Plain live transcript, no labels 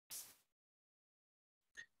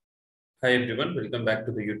Hi everyone, welcome back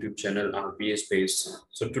to the YouTube channel RPA Space.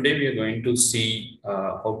 So today we are going to see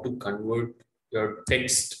how to convert your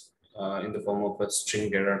text in the form of a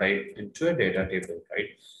string data type into a data table, right?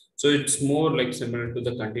 So it's more like similar to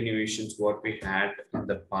the continuations what we had in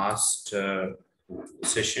the past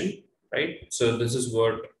session, right? So this is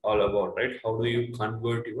what all about, right? How do you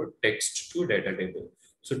convert your text to data table?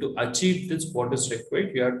 So to achieve this, what is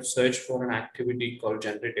required? You have to search for an activity called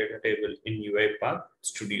generate data table in Uipath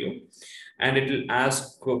Studio, and it will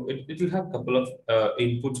ask it will have a couple of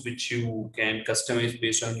inputs which you can customize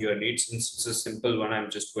based on your needs. Since it's a simple one,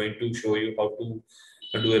 I'm just going to show you how to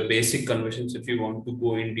do a basic conversions. If you want to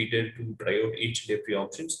go in detail to try out each and every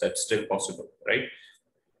options, that's still possible, right?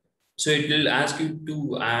 So it will ask you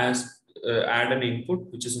to add an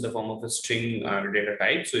input which is in the form of a string data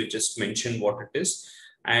type. So you just mention what it is,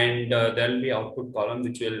 and there will be output column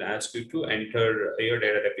which will ask you to enter your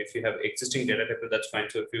data type. If you have existing data type, that's fine.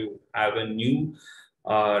 So if you have a new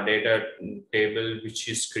data table which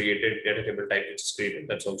is created, data table type which is created,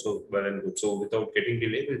 that's also well and good. So without getting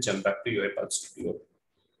delay, we'll jump back to UiPath Studio.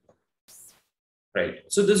 Right.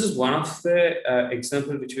 So this is one of the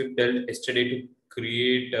example which we've dealt yesterday to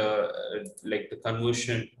create like the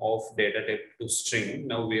conversion of data type to string.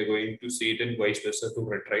 Now we are going to see it in vice versa to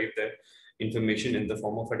retrieve the information in the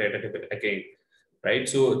form of a data table again. Right.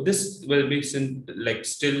 So this will be like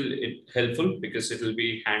still helpful because it will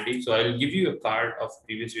be handy. So I'll give you a card of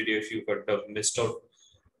previous video if you got missed out,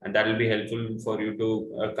 and that will be helpful for you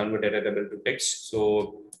to convert data table to text.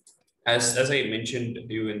 So as I mentioned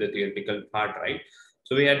to you in the theoretical part, right?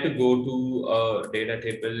 So we had to go to a data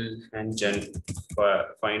table and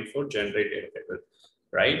find for generate data table,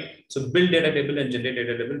 right? So build data table and generate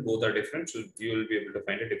data table, both are different. So you will be able to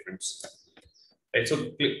find a difference, right?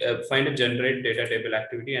 So find a generate data table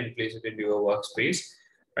activity and place it in your workspace,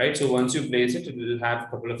 right? So once you place it, it will have a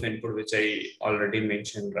couple of input, which I already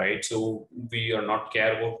mentioned, right? So we are not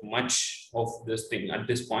care about much of this thing at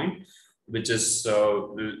this point, which is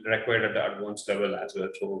required at the advanced level as well.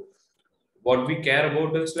 So what we care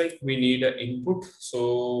about is like we need an input.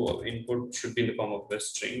 So input should be in the form of a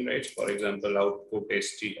string, right? For example, output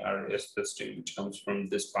str is the string which comes from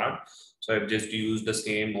this part. So I've just used the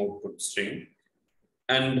same output string.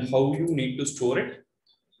 And how you need to store it?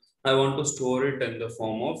 I want to store it in the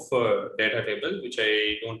form of data table, which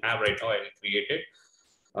I don't have right now. I will create it.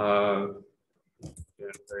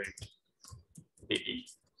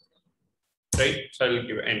 Right. So I will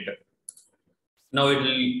give enter. Now it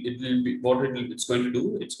will be what it's going to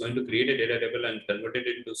do. It's going to create a data table and convert it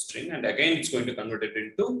into string, and again it's going to convert it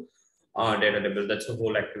into data table. That's the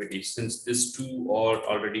whole activity. Since these two are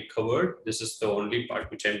already covered, this is the only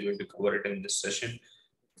part which I'm going to cover it in this session,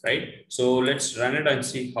 right? So let's run it and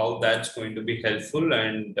see how that's going to be helpful,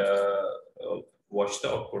 and watch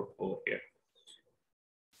the output over here.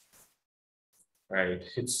 Right,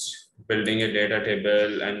 it's building a data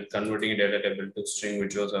table and converting a data table to string,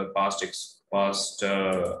 which was our past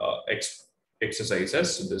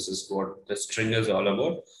exercises. So this is what the string is all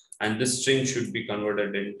about, and this string should be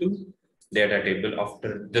converted into data table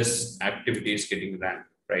after this activity is getting ran.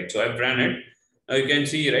 Right, so I've ran it. Now you can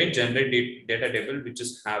see, right, generate data table, which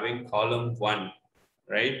is having column one,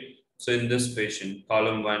 right? So in this fashion,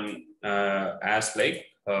 column one as like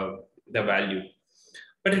the value,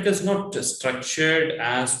 but it is not structured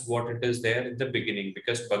as what it is there in the beginning,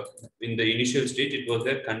 because but in the initial stage it was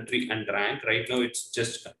their country and rank. Right now it's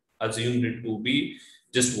just assumed it to be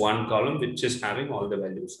just one column which is having all the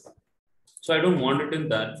values. So I don't want it in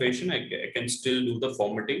that fashion. I can still do the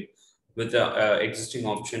formatting with the existing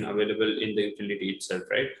option available in the utility itself,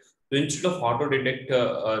 right? So instead of auto detect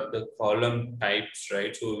the column types,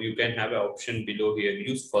 right? So you can have an option below here,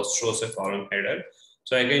 use first row as a column header.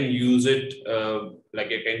 So I can use it like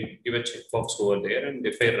I can give a checkbox over there, and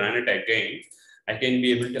if I run it again, I can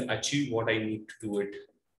be able to achieve what I need to do it,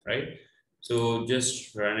 right? So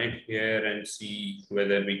just run it here and see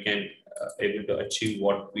whether we can able to achieve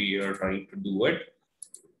what we are trying to do it,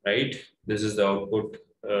 right? This is the output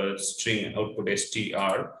string output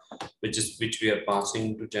str, which we are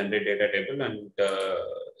passing to generate data table, and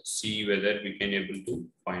see whether we can able to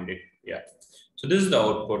find it. Yeah. So this is the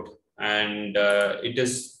output, and it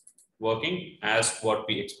is working as what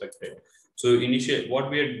we expected. So initially, what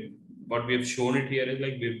we have shown it here is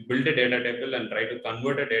like we build a data table and try to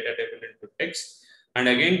convert a data table into text, and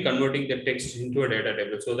again converting the text into a data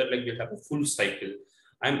table, so that like we have a full cycle.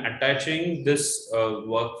 I'm attaching this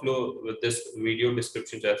workflow with this video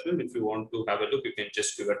descriptions as well. If you want to have a look, you can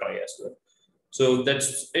just give a try as well. So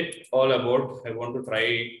that's it all about. I want to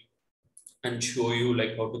try and show you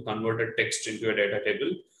like how to convert a text into a data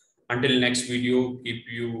table. Until next video, keep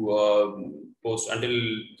you post until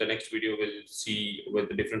the next video. We'll see with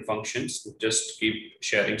the different functions. Just keep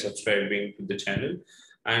sharing, subscribing to the channel,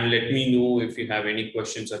 and let me know if you have any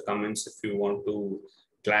questions or comments. If you want to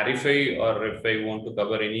clarify or if I want to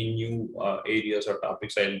cover any new areas or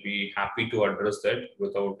topics, I'll be happy to address that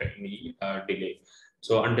without any delay.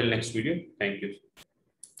 So until next video, thank you.